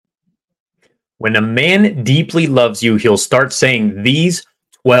When a man deeply loves you, he'll start saying these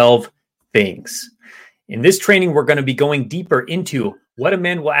 12 things. In this training, we're going to be going deeper into what a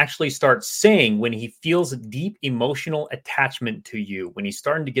man will actually start saying when he feels deep emotional attachment to you, when he's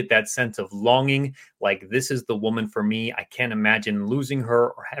starting to get that sense of longing, like this is the woman for me. I can't imagine losing her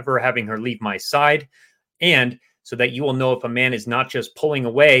or ever having her leave my side. And so that you will know if a man is not just pulling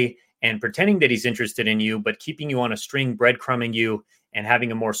away and pretending that he's interested in you, but keeping you on a string, breadcrumbing you, and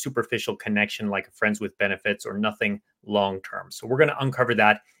having a more superficial connection like a friends with benefits or nothing long-term. So we're going to uncover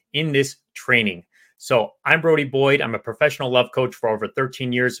that in this training. So I'm Brody Boyd. I'm a professional love coach for over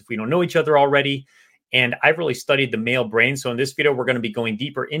 13 years, if we don't know each other already. And I've really studied the male brain. So in this video, we're going to be going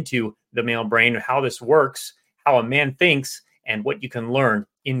deeper into the male brain, how this works, how a man thinks, and what you can learn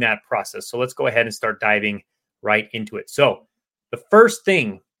in that process. So let's go ahead and start diving right into it. So the first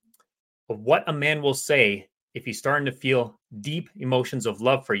thing of what a man will say if he's starting to feel deep emotions of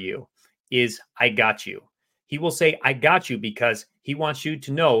love for you is, I got you. He will say, I got you, because he wants you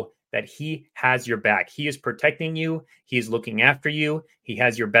to know that he has your back. He is protecting you. He is looking after you. He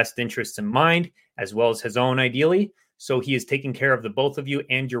has your best interests in mind, as well as his own, ideally. So he is taking care of the both of you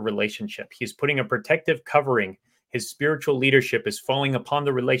and your relationship. He is putting a protective covering. His spiritual leadership is falling upon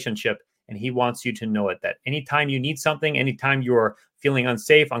the relationship, and he wants you to know it, that anytime you need something, anytime you're feeling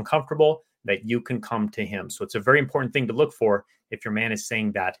unsafe, uncomfortable, that you can come to him. So it's a very important thing to look for if your man is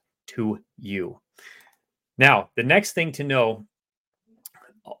saying that to you. Now, the next thing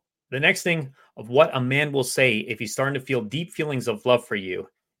of what a man will say if he's starting to feel deep feelings of love for you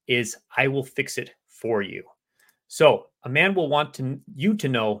is, I will fix it for you. So a man will want you to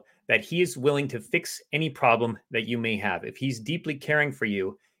know that he is willing to fix any problem that you may have. If he's deeply caring for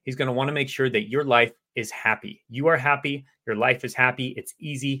you, he's going to want to make sure that your life is happy. You are happy. Your life is happy. It's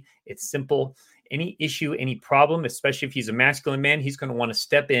easy. It's simple. Any issue, any problem, especially if he's a masculine man, he's going to want to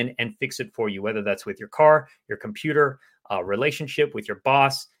step in and fix it for you, whether that's with your car, your computer, a relationship with your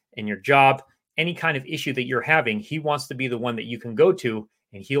boss and your job, any kind of issue that you're having. He wants to be the one that you can go to,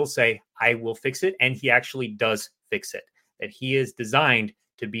 and he'll say, I will fix it. And he actually does fix it. That he is designed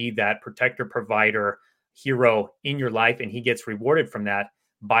to be that protector, provider, hero in your life, and he gets rewarded from that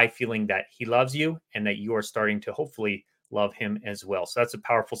by feeling that he loves you and that you are starting to hopefully love him as well. So that's a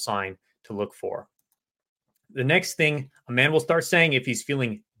powerful sign to look for. The next thing a man will start saying if he's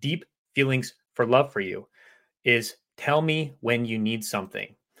feeling deep feelings for love for you is, tell me when you need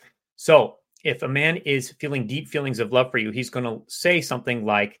something. So if a man is feeling deep feelings of love for you, he's going to say something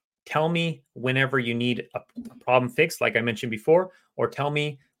like, tell me whenever you need a problem fixed, like I mentioned before, or tell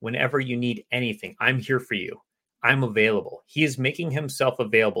me whenever you need anything. I'm here for you. I'm available. He is making himself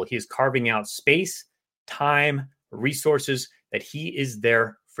available. He is carving out space, time, resources, that he is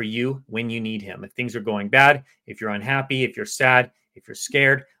there for you when you need him. If things are going bad, if you're unhappy, if you're sad, if you're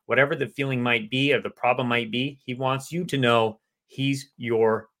scared, whatever the feeling might be or the problem might be, he wants you to know he's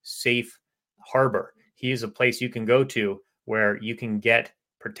your safe harbor. He is a place you can go to where you can get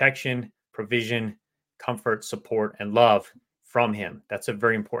protection, provision, comfort, support, and love from him. That's a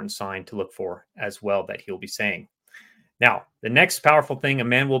very important sign to look for as well that he'll be saying. Now, the next powerful thing a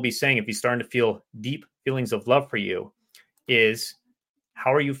man will be saying if he's starting to feel deep feelings of love for you is,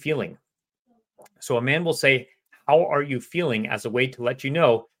 how are you feeling? So a man will say, how are you feeling, as a way to let you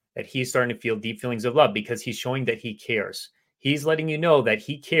know that he's starting to feel deep feelings of love, because he's showing that he cares. He's letting you know that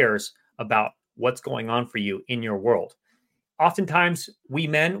he cares about what's going on for you in your world. Oftentimes, we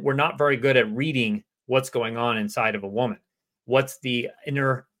men, we're not very good at reading what's going on inside of a woman. What's the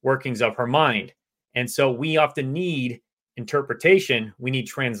inner workings of her mind? And so we often need interpretation. We need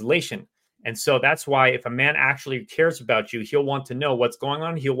translation. And so that's why if a man actually cares about you, he'll want to know what's going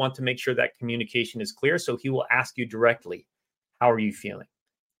on. He'll want to make sure that communication is clear. So he will ask you directly, how are you feeling?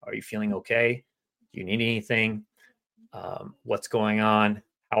 Are you feeling okay? Do you need anything? What's going on?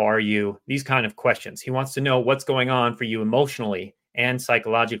 How are you? These kind of questions. He wants to know what's going on for you emotionally and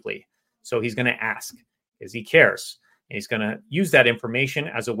psychologically. So he's going to ask, because he cares. And he's going to use that information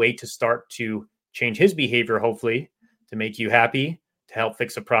as a way to start to change his behavior, hopefully, to make you happy, to help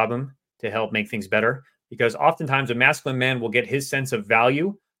fix a problem, to help make things better. Because oftentimes a masculine man will get his sense of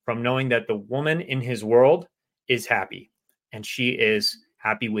value from knowing that the woman in his world is happy and she is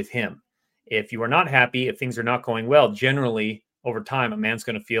happy with him. If you are not happy, if things are not going well, generally over time, a man's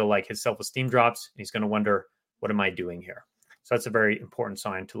going to feel like his self-esteem drops and he's going to wonder, what am I doing here? So that's a very important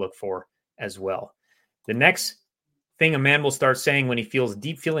sign to look for as well. The next thing a man will start saying when he feels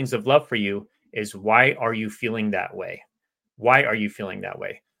deep feelings of love for you is, why are you feeling that way? Why are you feeling that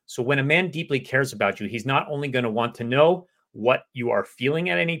way? So when a man deeply cares about you, he's not only going to want to know what you are feeling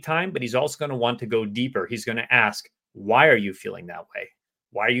at any time, but he's also going to want to go deeper. He's going to ask, why are you feeling that way?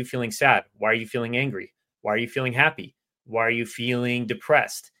 Why are you feeling sad? Why are you feeling angry? Why are you feeling happy? Why are you feeling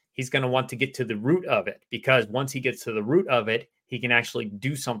depressed? He's going to want to get to the root of it, because once he gets to the root of it, he can actually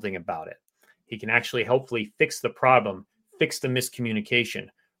do something about it. He can actually hopefully fix the problem, fix the miscommunication,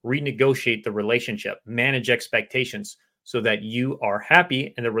 renegotiate the relationship, manage expectations so that you are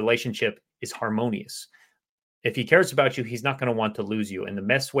happy and the relationship is harmonious. If he cares about you, he's not going to want to lose you. And the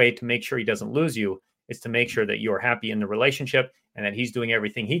best way to make sure he doesn't lose you is to make sure that you're happy in the relationship and that he's doing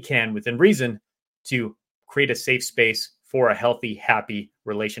everything he can within reason to create a safe space for a healthy, happy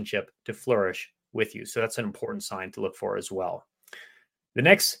relationship to flourish with you. So that's an important sign to look for as well. The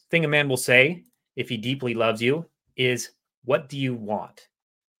next thing a man will say if he deeply loves you is, what do you want?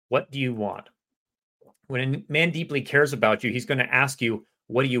 What do you want? When a man deeply cares about you, he's going to ask you,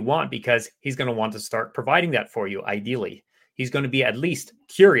 what do you want? Because he's going to want to start providing that for you, ideally. He's going to be at least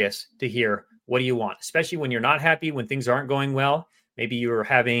curious to hear, what do you want? Especially when you're not happy, when things aren't going well. Maybe you're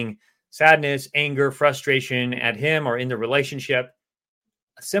having sadness, anger, frustration at him or in the relationship.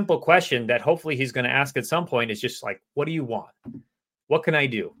 A simple question that hopefully he's going to ask at some point is just like, what do you want? What can I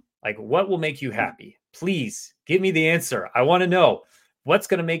do? Like, what will make you happy? Please give me the answer. I want to know what's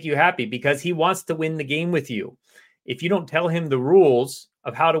going to make you happy, because he wants to win the game with you. If you don't tell him the rules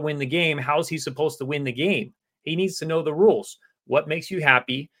of how to win the game, how's he supposed to win the game? He needs to know the rules. What makes you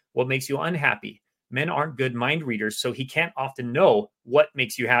happy? What makes you unhappy? Men aren't good mind readers, so he can't often know what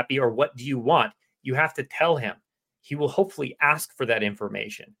makes you happy or what do you want. You have to tell him. He will hopefully ask for that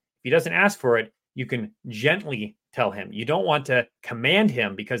information. If he doesn't ask for it, you can gently tell him. You don't want to command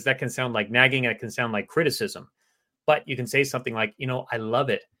him, because that can sound like nagging. It can sound like criticism. But you can say something like, I love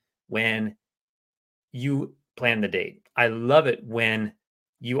it when you plan the date. I love it when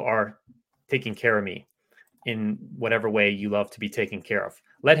you are taking care of me in whatever way you love to be taken care of.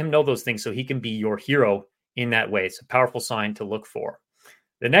 Let him know those things so he can be your hero in that way. It's a powerful sign to look for.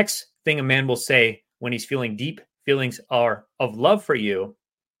 The next thing a man will say when he's feeling deep feelings of love for you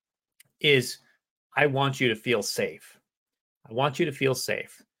is, I want you to feel safe. I want you to feel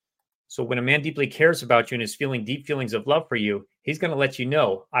safe. So when a man deeply cares about you and is feeling deep feelings of love for you, he's going to let you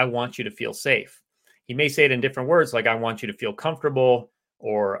know, I want you to feel safe. He may say it in different words, like, I want you to feel comfortable,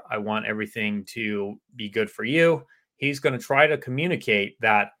 or I want everything to be good for you. He's going to try to communicate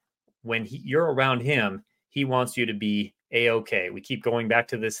that when you're around him, he wants you to be A-okay. We keep going back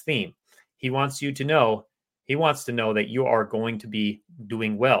to this theme. He wants to know that you are going to be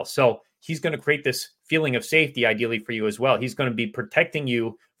doing well. So he's going to create this feeling of safety, ideally for you as well. He's going to be protecting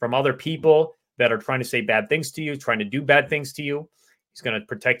you from other people that are trying to say bad things to you, trying to do bad things to you. He's going to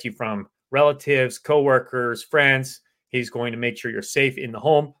protect you from relatives, coworkers, friends. He's going to make sure you're safe in the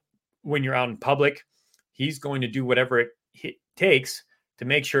home when you're out in public. He's going to do whatever it takes to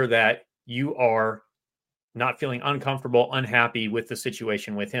make sure that you are not feeling uncomfortable, unhappy with the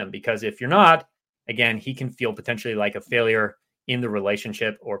situation with him. Because if you're not, again, he can feel potentially like a failure in the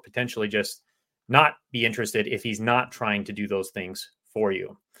relationship, or potentially just not be interested if he's not trying to do those things for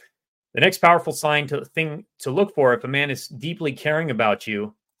you. The next powerful thing to look for if a man is deeply caring about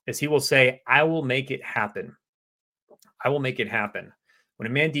you is he will say, I will make it happen. I will make it happen. When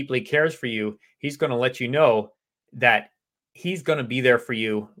a man deeply cares for you, he's going to let you know that he's going to be there for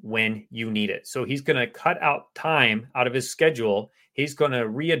you when you need it. So he's going to cut out time out of his schedule. He's going to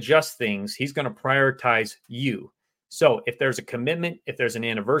readjust things. He's going to prioritize you. So if there's a commitment, if there's an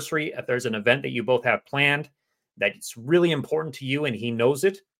anniversary, if there's an event that you both have planned that it's really important to you and he knows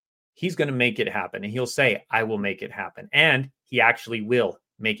it, he's going to make it happen. And he'll say, I will make it happen. And he actually will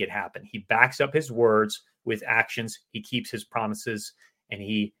make it happen. He backs up his words with actions. He keeps his promises, and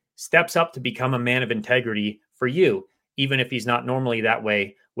he steps up to become a man of integrity for you, even if he's not normally that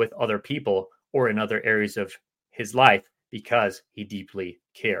way with other people or in other areas of his life, because he deeply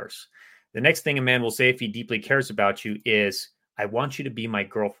cares. The next thing a man will say if he deeply cares about you is, I want you to be my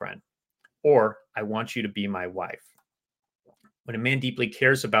girlfriend, or I want you to be my wife. When a man deeply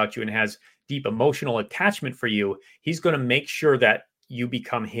cares about you and has deep emotional attachment for you, he's going to make sure that you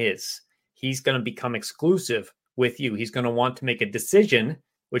become his. He's going to become exclusive with you. He's going to want to make a decision,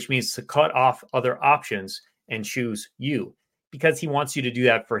 which means to cut off other options and choose you, because he wants you to do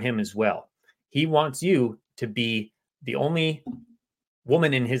that for him as well. He wants you to be the only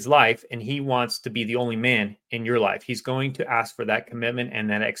woman in his life, and he wants to be the only man in your life. He's going to ask for that commitment and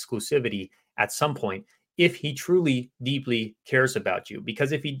that exclusivity at some point if he truly deeply cares about you.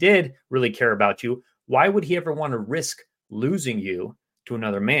 Because if he did really care about you, why would he ever want to risk losing you to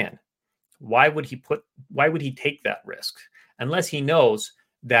another man? Why would he take that risk? Unless he knows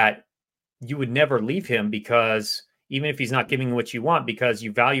that you would never leave him, because even if he's not giving what you want, because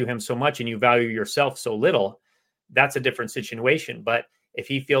you value him so much and you value yourself so little, that's a different situation. But if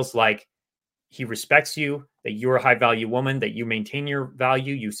he feels like he respects you, that you're a high value woman, that you maintain your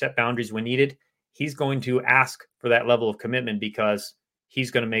value, you set boundaries when needed, he's going to ask for that level of commitment because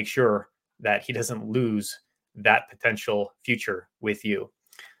he's going to make sure that he doesn't lose that potential future with you.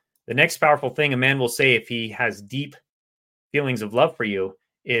 The next powerful thing a man will say if he has deep feelings of love for you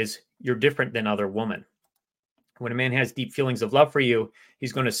is you're different than other women. When a man has deep feelings of love for you,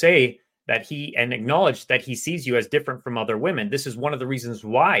 he's going to say that and acknowledge that he sees you as different from other women. This is one of the reasons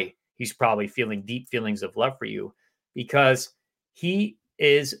why he's probably feeling deep feelings of love for you, because he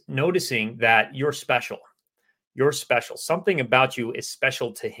is noticing that you're special. You're special. Something about you is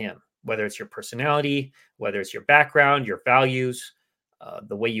special to him, whether it's your personality, whether it's your background, your values,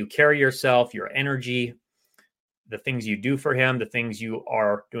 the way you carry yourself, your energy, the things you do for him, the things you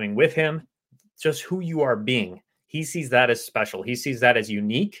are doing with him, just who you are being. He sees that as special. He sees that as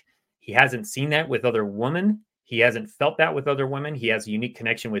unique. He hasn't seen that with other women. He hasn't felt that with other women. He has a unique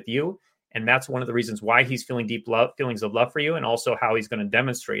connection with you. And that's one of the reasons why he's feeling deep feelings of love for you, and also how he's going to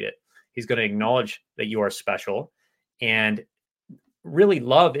demonstrate it. He's going to acknowledge that you are special. And really,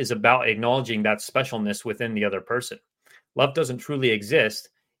 love is about acknowledging that specialness within the other person. Love doesn't truly exist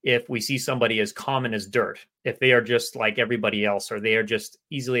if we see somebody as common as dirt, if they are just like everybody else, or they are just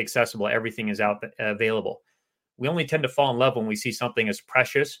easily accessible, everything is available. We only tend to fall in love when we see something as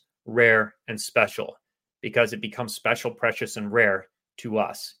precious, rare, and special, because it becomes special, precious, and rare to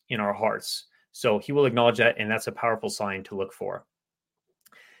us in our hearts. So he will acknowledge that, and that's a powerful sign to look for.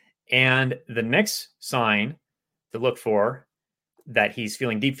 And the next sign to look for that he's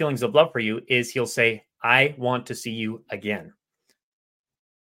feeling deep feelings of love for you is he'll say, I want to see you again.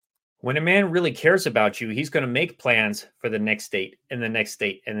 When a man really cares about you, he's going to make plans for the next date and the next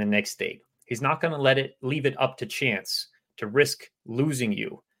date and the next date. He's not going to leave it up to chance to risk losing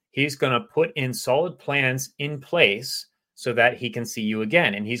you. He's going to put in solid plans in place so that he can see you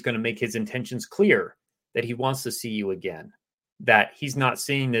again. And he's going to make his intentions clear that he wants to see you again, that he's not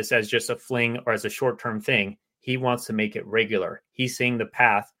seeing this as just a fling or as a short-term thing. He wants to make it regular. He's seeing the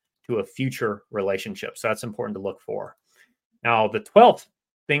path to a future relationship. So that's important to look for. Now, the 12th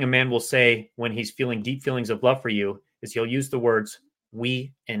thing a man will say when he's feeling deep feelings of love for you is he'll use the words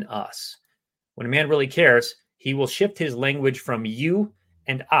we and us. When a man really cares, he will shift his language from you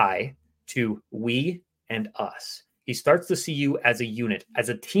and I to we and us. He starts to see you as a unit, as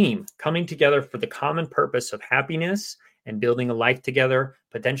a team coming together for the common purpose of happiness and building a life together,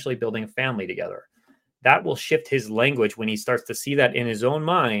 potentially building a family together. That will shift his language when he starts to see that in his own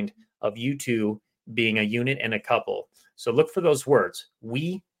mind of you two being a unit and a couple. So look for those words,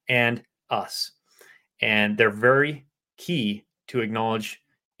 we and us. And they're very key to acknowledge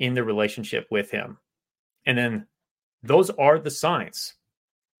in the relationship with him. And then those are the signs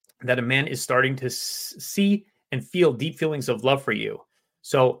that a man is starting to see and feel deep feelings of love for you.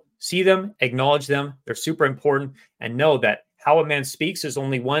 So see them, acknowledge them. They're super important, and know that how a man speaks is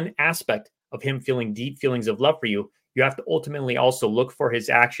only one aspect of him feeling deep feelings of love for you. You have to ultimately also look for his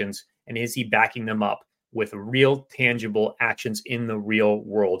actions, and is he backing them up with real tangible actions in the real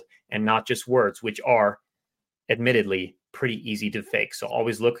world and not just words, which are admittedly pretty easy to fake. So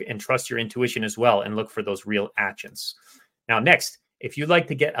always look and trust your intuition as well, and look for those real actions. Now, next, if you'd like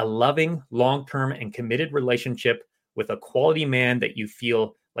to get a loving, long-term, and committed relationship with a quality man that you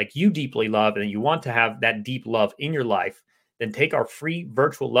feel like you deeply love and you want to have that deep love in your life, then take our free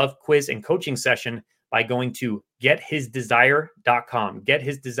virtual love quiz and coaching session by going to gethisdesire.com.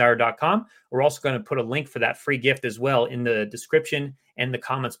 Gethisdesire.com. We're also going to put a link for that free gift as well in the description and the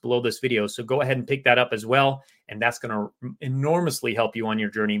comments below this video. So go ahead and pick that up as well. And that's going to enormously help you on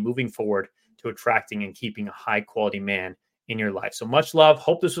your journey moving forward to attracting and keeping a high quality man in your life. So much love.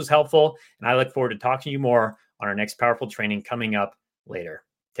 Hope this was helpful. And I look forward to talking to you more on our next powerful training coming up later.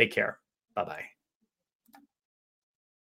 Take care. Bye-bye.